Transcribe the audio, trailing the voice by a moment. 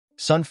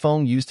Sun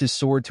Feng used his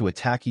sword to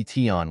attack Ye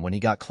Tian when he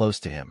got close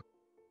to him.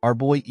 Our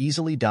boy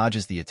easily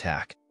dodges the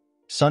attack.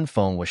 Sun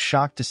Feng was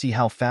shocked to see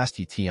how fast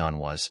Ye Tian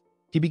was.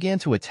 He began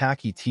to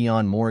attack Ye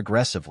Tian more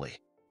aggressively.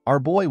 Our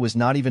boy was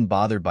not even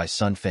bothered by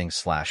Sun Feng's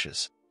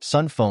slashes.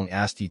 Sun Feng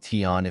asked Ye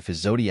Tian if his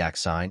zodiac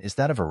sign is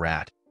that of a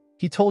rat.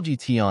 He told Ye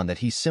Tian that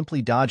he's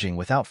simply dodging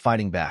without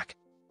fighting back.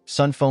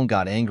 Sun Feng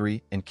got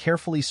angry and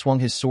carefully swung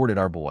his sword at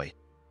our boy.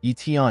 Ye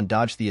Tian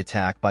dodged the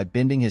attack by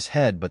bending his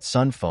head, but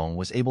Sun Feng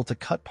was able to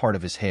cut part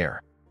of his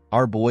hair.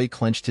 Our boy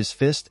clenched his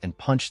fist and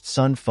punched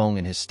Sun Feng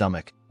in his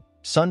stomach.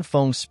 Sun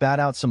Feng spat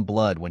out some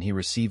blood when he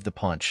received the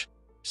punch.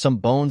 Some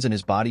bones in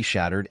his body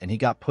shattered and he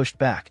got pushed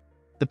back.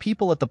 The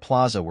people at the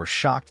plaza were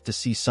shocked to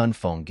see Sun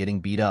Feng getting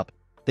beat up.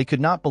 They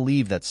could not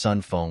believe that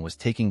Sun Feng was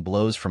taking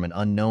blows from an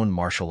unknown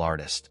martial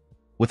artist.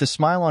 With a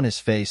smile on his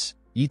face,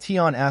 Ye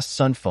Tian asked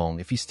Sun Feng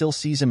if he still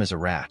sees him as a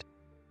rat.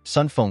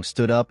 Sun Feng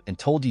stood up and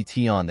told Ye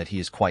Tian that he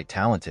is quite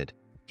talented.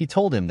 He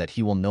told him that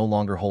he will no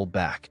longer hold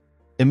back.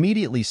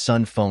 Immediately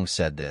Sun Feng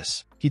said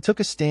this. He took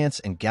a stance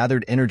and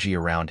gathered energy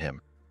around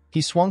him.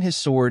 He swung his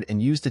sword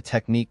and used a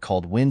technique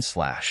called wind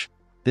slash.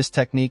 This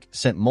technique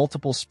sent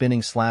multiple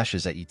spinning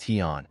slashes at Ye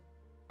Tian.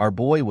 Our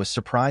boy was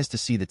surprised to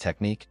see the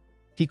technique.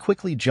 He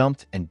quickly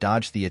jumped and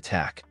dodged the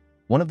attack.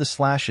 One of the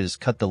slashes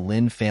cut the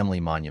Lin family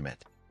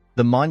monument.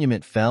 The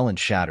monument fell and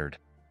shattered.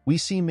 We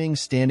see Ming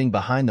standing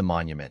behind the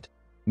monument.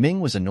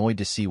 Ming was annoyed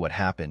to see what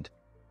happened.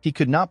 He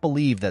could not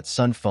believe that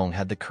Sun Feng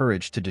had the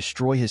courage to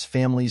destroy his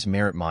family's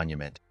merit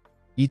monument.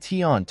 Ye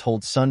Tian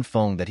told Sun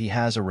Feng that he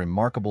has a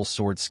remarkable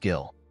sword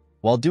skill.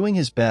 While doing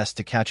his best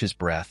to catch his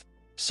breath,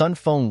 Sun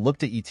Feng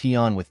looked at Ye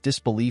Tian with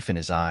disbelief in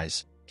his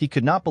eyes. He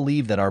could not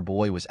believe that our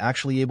boy was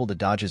actually able to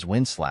dodge his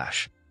wind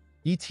slash.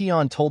 Ye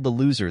Tian told the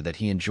loser that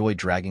he enjoyed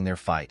dragging their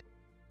fight.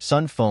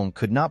 Sun Feng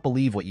could not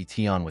believe what Ye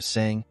Tian was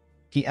saying.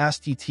 He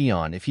asked Ye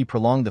Tian if he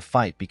prolonged the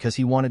fight because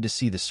he wanted to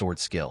see the sword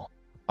skill.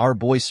 Our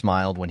boy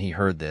smiled when he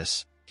heard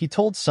this. He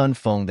told Sun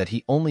Feng that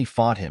he only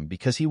fought him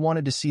because he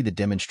wanted to see the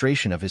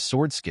demonstration of his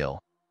sword skill.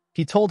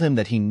 He told him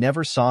that he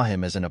never saw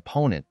him as an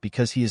opponent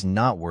because he is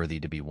not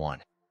worthy to be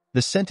won.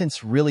 The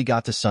sentence really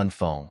got to Sun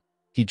Feng.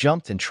 He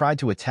jumped and tried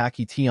to attack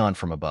Ye Tian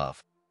from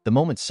above. The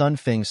moment Sun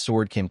Feng's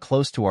sword came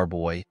close to our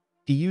boy,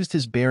 he used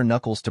his bare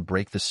knuckles to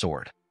break the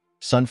sword.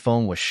 Sun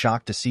Feng was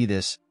shocked to see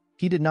this.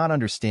 He did not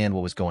understand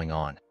what was going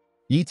on.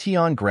 Ye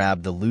Tian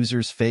grabbed the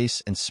loser's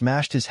face and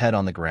smashed his head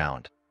on the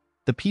ground.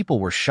 The people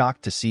were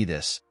shocked to see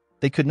this.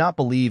 They could not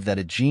believe that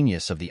a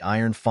genius of the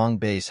Iron Fang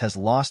base has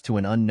lost to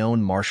an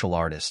unknown martial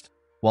artist.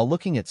 While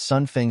looking at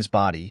Sun Feng's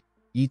body,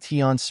 Ye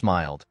Tian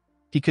smiled.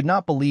 He could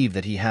not believe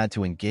that he had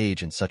to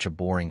engage in such a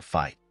boring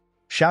fight.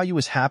 Xiaoyu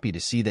was happy to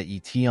see that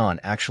Ye Tian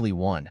actually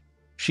won.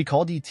 She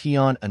called Ye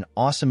Tian an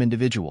awesome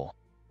individual.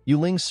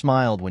 Yuling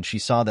smiled when she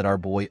saw that our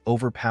boy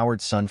overpowered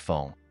Sun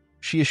Feng.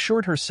 She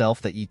assured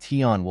herself that Ye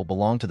Tian will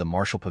belong to the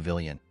martial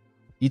pavilion.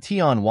 Ye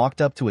Tian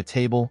walked up to a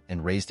table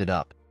and raised it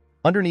up.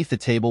 Underneath the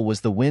table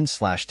was the wind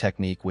slash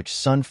technique which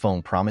Sun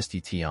Feng promised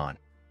Ye Tian.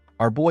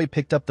 Our boy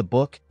picked up the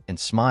book and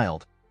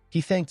smiled.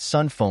 He thanked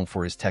Sun Feng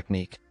for his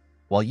technique.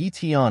 While Ye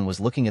Tian was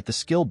looking at the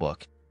skill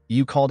book,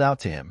 Yu called out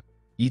to him.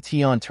 Ye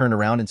Tian turned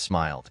around and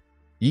smiled.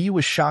 Yu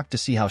was shocked to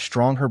see how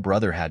strong her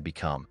brother had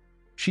become.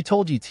 She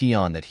told Ye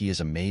Tian that he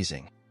is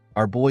amazing.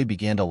 Our boy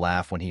began to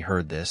laugh when he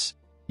heard this.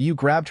 Yu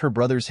grabbed her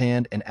brother's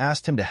hand and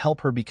asked him to help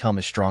her become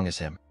as strong as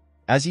him.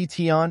 As Ye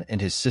Tian and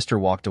his sister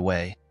walked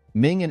away,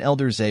 Ming and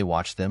Elder Zhe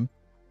watched them.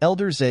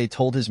 Elder Zhe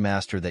told his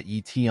master that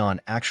Ye Tian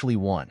actually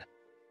won.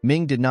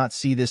 Ming did not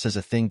see this as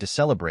a thing to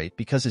celebrate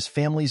because his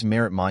family's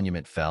merit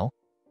monument fell.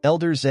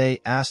 Elder Zhe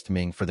asked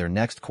Ming for their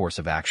next course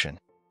of action.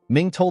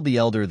 Ming told the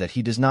elder that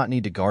he does not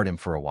need to guard him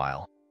for a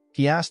while.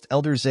 He asked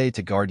Elder Zhe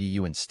to guard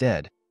Yu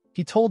instead.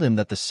 He told him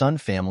that the Sun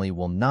family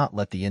will not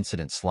let the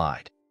incident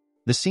slide.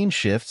 The scene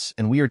shifts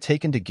and we are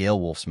taken to Gale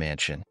Wolf's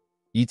mansion.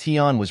 Ye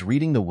Tian was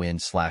reading the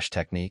wind slash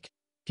technique.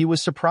 He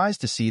was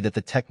surprised to see that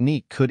the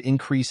technique could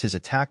increase his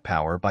attack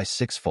power by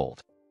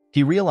 6-fold.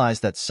 He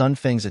realized that Sun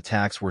Feng's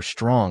attacks were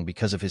strong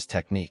because of his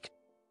technique.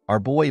 Our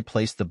boy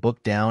placed the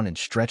book down and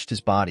stretched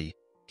his body.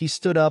 He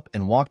stood up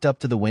and walked up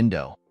to the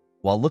window.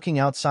 While looking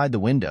outside the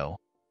window,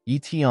 Ye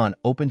Tian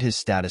opened his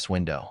status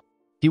window.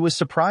 He was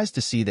surprised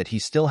to see that he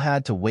still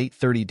had to wait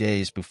 30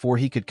 days before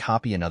he could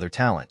copy another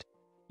talent.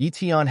 Ye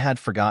Tian had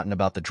forgotten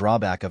about the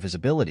drawback of his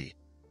ability.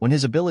 When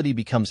his ability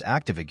becomes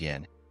active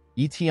again,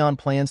 Ye Tian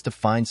plans to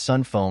find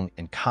Sun Feng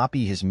and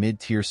copy his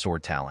mid-tier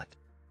sword talent.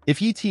 If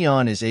Ye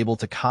Tian is able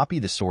to copy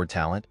the sword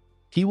talent,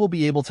 he will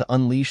be able to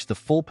unleash the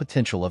full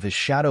potential of his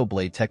Shadow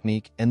Blade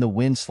technique and the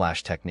Wind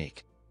Slash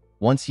technique.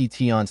 Once Ye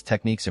Tian's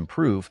techniques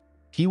improve,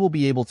 he will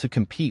be able to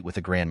compete with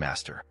a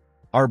Grandmaster.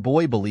 Our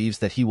boy believes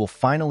that he will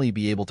finally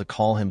be able to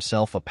call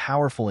himself a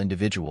powerful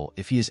individual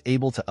if he is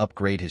able to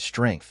upgrade his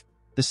strength.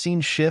 The scene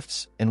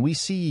shifts, and we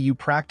see Yu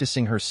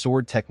practicing her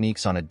sword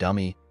techniques on a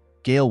dummy.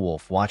 Gale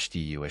Wolf watched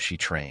Yu as she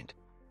trained.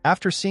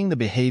 After seeing the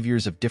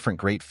behaviors of different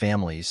great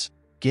families,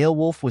 Gale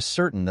Wolf was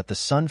certain that the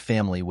Sun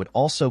family would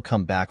also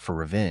come back for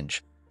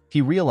revenge.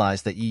 He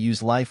realized that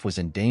Yu's life was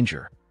in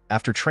danger.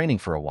 After training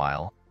for a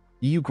while,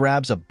 Yu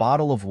grabs a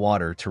bottle of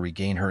water to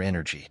regain her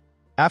energy.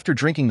 After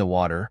drinking the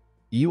water,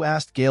 Yu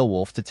asked Gale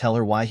Wolf to tell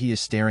her why he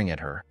is staring at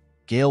her.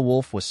 Gale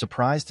Wolf was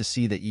surprised to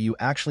see that Yu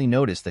actually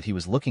noticed that he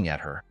was looking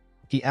at her.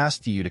 He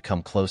asked Yu to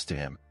come close to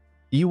him.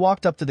 Yu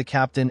walked up to the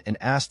captain and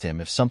asked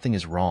him if something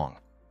is wrong.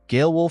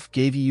 Gale Wolf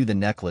gave Yu the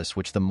necklace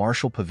which the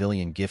Martial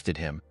Pavilion gifted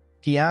him.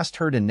 He asked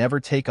her to never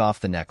take off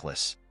the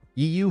necklace.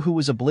 Yu, who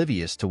was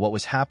oblivious to what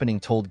was happening,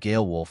 told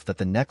Gale Wolf that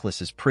the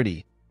necklace is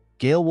pretty.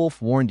 Gale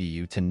Wolf warned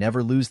Yu to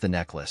never lose the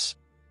necklace.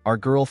 Our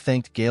girl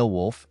thanked Gale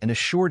Wolf and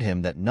assured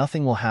him that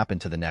nothing will happen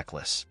to the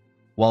necklace.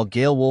 While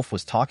Gale Wolf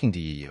was talking to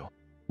Yu,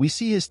 we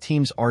see his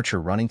team's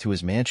archer running to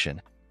his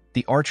mansion.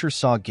 The archer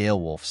saw Gale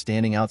Wolf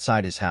standing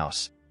outside his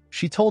house.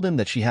 She told him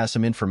that she has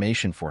some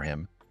information for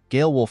him.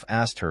 Gale Wolf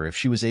asked her if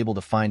she was able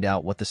to find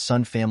out what the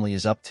Sun family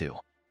is up to.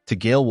 To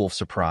Gale Wolf's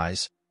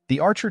surprise, the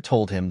archer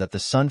told him that the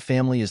Sun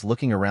family is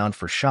looking around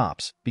for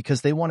shops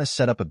because they want to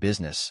set up a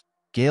business.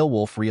 Gale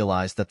Wolf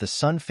realized that the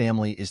Sun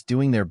family is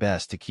doing their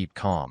best to keep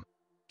calm.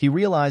 He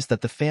realized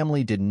that the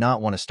family did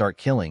not want to start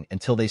killing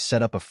until they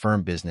set up a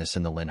firm business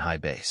in the Linhai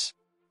base.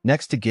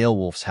 Next to Gale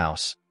Wolf's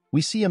house,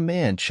 we see a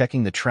man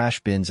checking the trash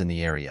bins in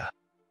the area.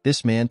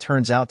 This man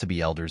turns out to be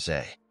Elder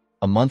Zay.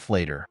 A month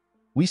later,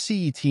 we see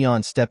Ye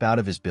Tian step out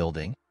of his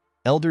building.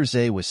 Elder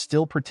Zay was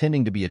still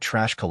pretending to be a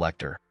trash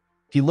collector.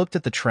 He looked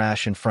at the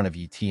trash in front of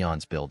Ye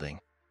Tian's building.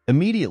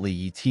 Immediately,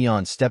 Ye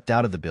Tian stepped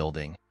out of the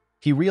building.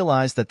 He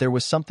realized that there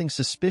was something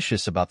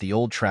suspicious about the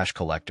old trash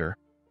collector.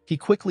 He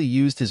quickly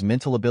used his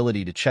mental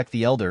ability to check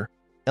the elder.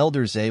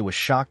 Elder Zay was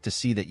shocked to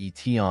see that Ye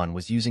Tian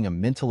was using a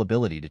mental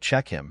ability to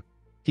check him.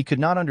 He could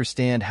not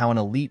understand how an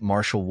elite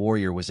martial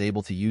warrior was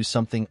able to use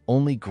something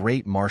only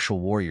great martial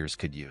warriors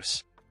could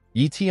use.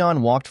 Ye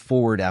Tian walked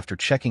forward after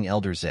checking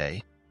Elder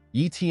Zay.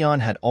 Ye Tian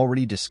had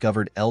already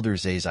discovered Elder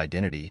Zay's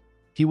identity.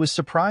 He was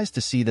surprised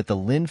to see that the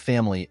Lin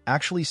family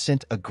actually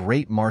sent a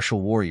great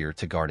martial warrior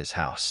to guard his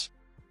house.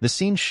 The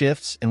scene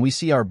shifts and we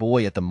see our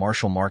boy at the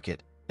martial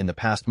market. In the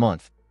past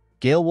month,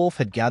 Gale Wolf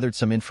had gathered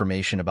some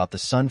information about the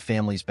Sun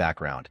family's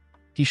background.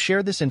 He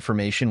shared this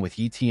information with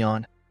Ye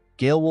Tian.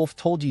 Gale Wolf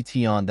told Ye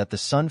Tian that the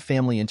Sun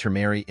family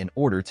intermarry in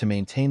order to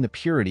maintain the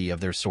purity of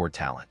their sword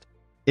talent.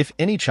 If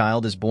any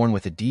child is born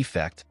with a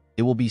defect,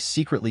 it will be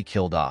secretly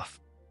killed off.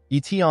 Ye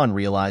Tian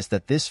realized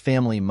that this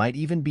family might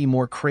even be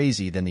more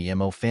crazy than the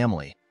Mo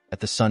family at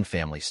the Sun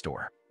family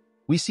store.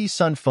 We see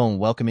Sun Feng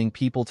welcoming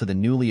people to the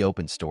newly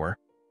opened store.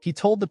 He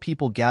told the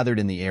people gathered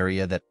in the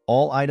area that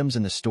all items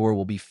in the store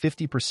will be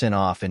 50%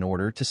 off in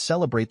order to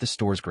celebrate the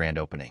store's grand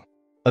opening.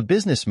 A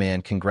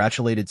businessman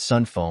congratulated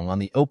Sun Feng on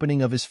the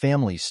opening of his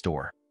family's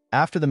store.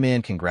 After the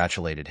man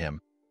congratulated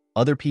him,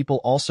 other people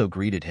also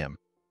greeted him.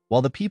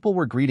 While the people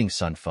were greeting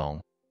Sun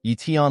Feng, Ye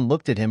Tian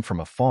looked at him from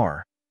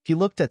afar. He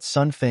looked at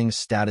Sun Feng's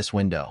status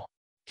window.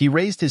 He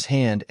raised his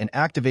hand and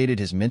activated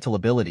his mental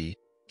ability.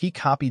 He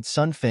copied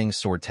Sun Feng's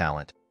sword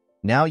talent.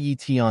 Now Ye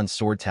Tian's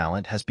sword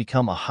talent has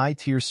become a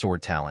high-tier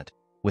sword talent.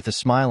 With a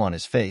smile on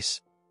his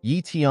face,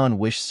 Ye Tian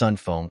wished Sun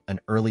Feng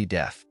an early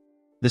death.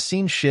 The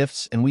scene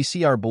shifts and we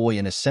see our boy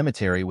in a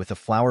cemetery with a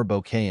flower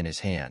bouquet in his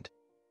hand.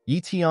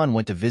 Ye Tian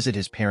went to visit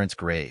his parents'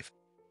 grave.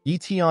 Ye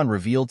Tian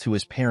revealed to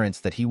his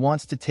parents that he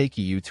wants to take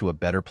Yu to a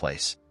better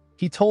place.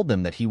 He told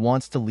them that he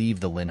wants to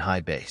leave the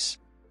Linhai base.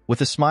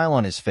 With a smile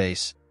on his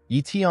face,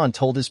 Ye Tian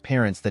told his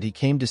parents that he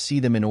came to see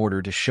them in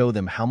order to show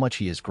them how much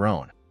he has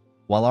grown.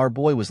 While our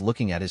boy was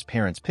looking at his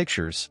parents'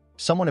 pictures,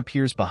 someone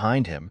appears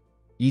behind him.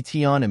 Ye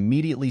Tian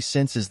immediately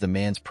senses the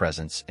man's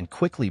presence and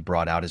quickly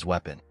brought out his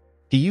weapon.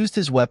 He used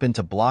his weapon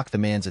to block the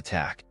man's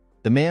attack.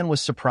 The man was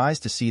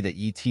surprised to see that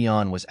Ye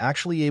Tian was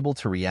actually able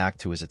to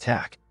react to his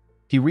attack.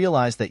 He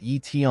realized that Ye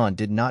Tian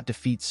did not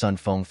defeat Sun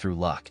Feng through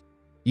luck.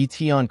 Ye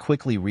Tian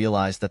quickly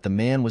realized that the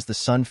man was the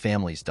Sun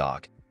family's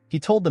dog. He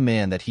told the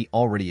man that he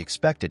already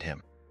expected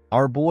him.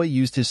 Our boy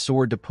used his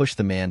sword to push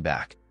the man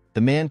back.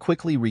 The man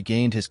quickly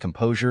regained his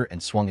composure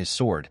and swung his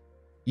sword.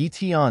 Ye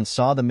Tian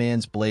saw the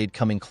man's blade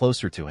coming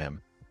closer to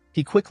him.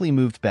 He quickly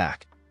moved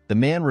back. The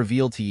man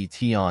revealed to Ye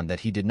Tian that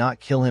he did not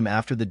kill him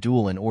after the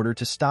duel in order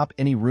to stop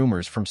any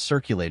rumors from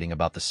circulating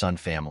about the Sun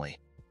family.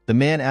 The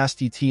man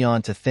asked Ye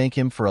Tian to thank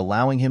him for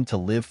allowing him to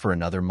live for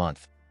another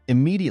month.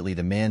 Immediately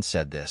the man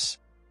said this.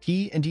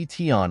 He and Ye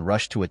Tian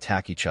rushed to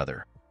attack each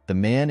other. The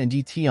man and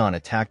Ye Tian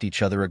attacked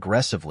each other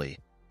aggressively.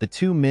 The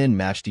two men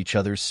matched each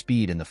other's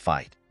speed in the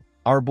fight.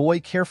 Our boy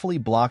carefully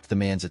blocked the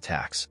man's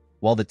attacks.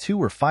 While the two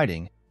were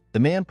fighting, the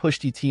man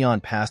pushed Ye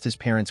Tian past his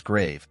parents'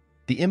 grave.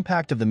 The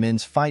impact of the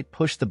men's fight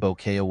pushed the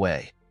bouquet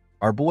away.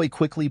 Our boy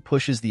quickly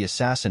pushes the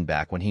assassin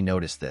back when he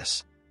noticed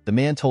this. The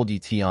man told Ye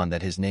Tian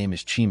that his name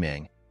is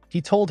Qimeng.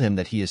 He told him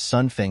that he is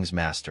Sun Feng's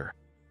master.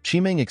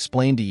 Qimeng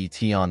explained to Ye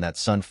Tian that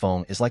Sun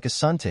Feng is like a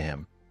son to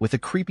him. With a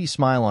creepy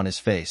smile on his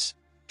face,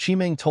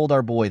 Qimeng told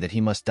our boy that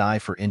he must die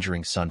for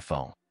injuring Sun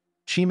Feng.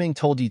 Qimeng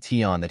told Ye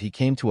Tian that he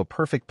came to a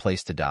perfect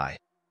place to die.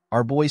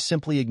 Our boy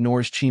simply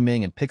ignores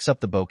Qimeng and picks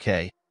up the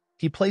bouquet.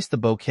 He placed the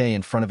bouquet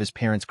in front of his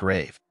parents'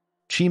 grave.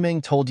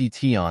 Qimeng told Ye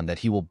Tian that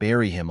he will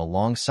bury him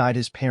alongside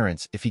his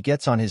parents if he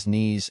gets on his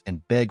knees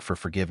and beg for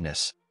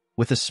forgiveness.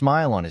 With a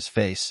smile on his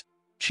face,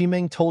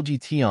 Ming told Ye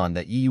Tian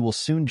that Yi will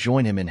soon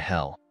join him in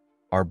hell.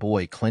 Our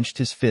boy clenched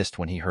his fist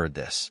when he heard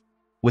this.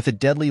 With a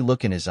deadly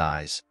look in his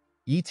eyes,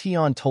 Ye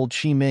Tian told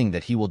Ming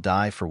that he will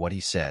die for what he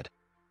said.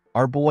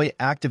 Our boy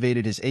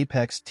activated his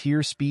apex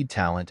tier speed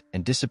talent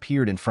and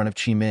disappeared in front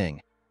of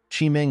Ming.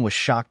 Ming was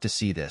shocked to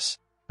see this.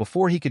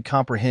 Before he could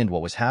comprehend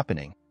what was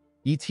happening,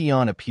 Ye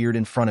Tian appeared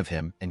in front of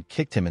him and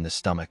kicked him in the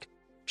stomach.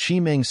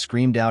 Ming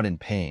screamed out in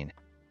pain.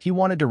 He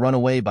wanted to run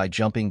away by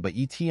jumping, but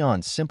Ye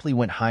Tian simply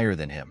went higher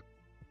than him.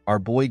 Our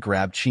boy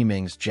grabbed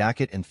Ming's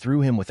jacket and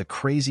threw him with a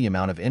crazy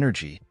amount of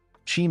energy.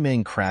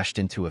 Ming crashed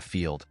into a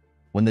field.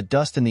 When the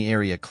dust in the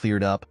area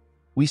cleared up,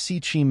 we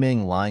see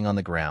Ming lying on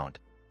the ground.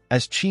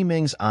 As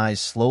Ming's eyes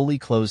slowly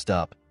closed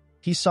up,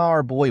 he saw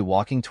our boy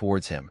walking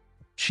towards him.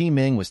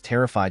 Ming was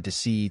terrified to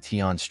see Ye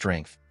Tian's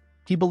strength.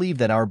 He believed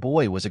that our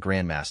boy was a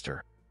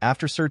grandmaster.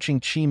 After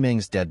searching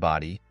Ming's dead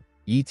body,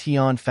 Ye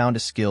Tian found a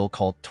skill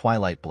called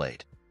Twilight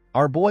Blade.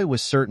 Our boy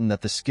was certain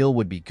that the skill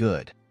would be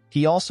good.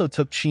 He also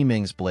took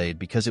Ming's blade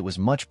because it was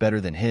much better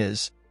than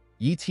his.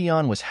 Ye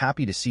Tian was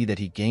happy to see that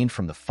he gained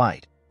from the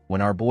fight. When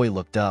our boy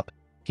looked up,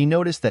 he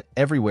noticed that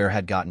everywhere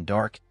had gotten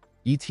dark.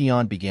 Ye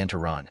Tian began to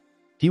run.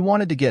 He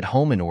wanted to get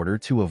home in order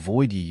to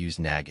avoid Ye Yu's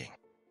nagging.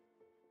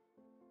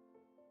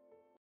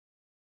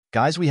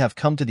 Guys, we have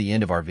come to the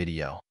end of our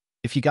video.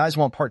 If you guys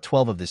want part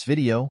 12 of this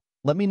video,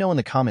 let me know in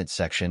the comments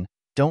section.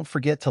 Don't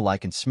forget to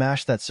like and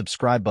smash that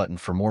subscribe button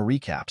for more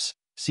recaps.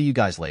 See you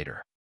guys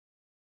later.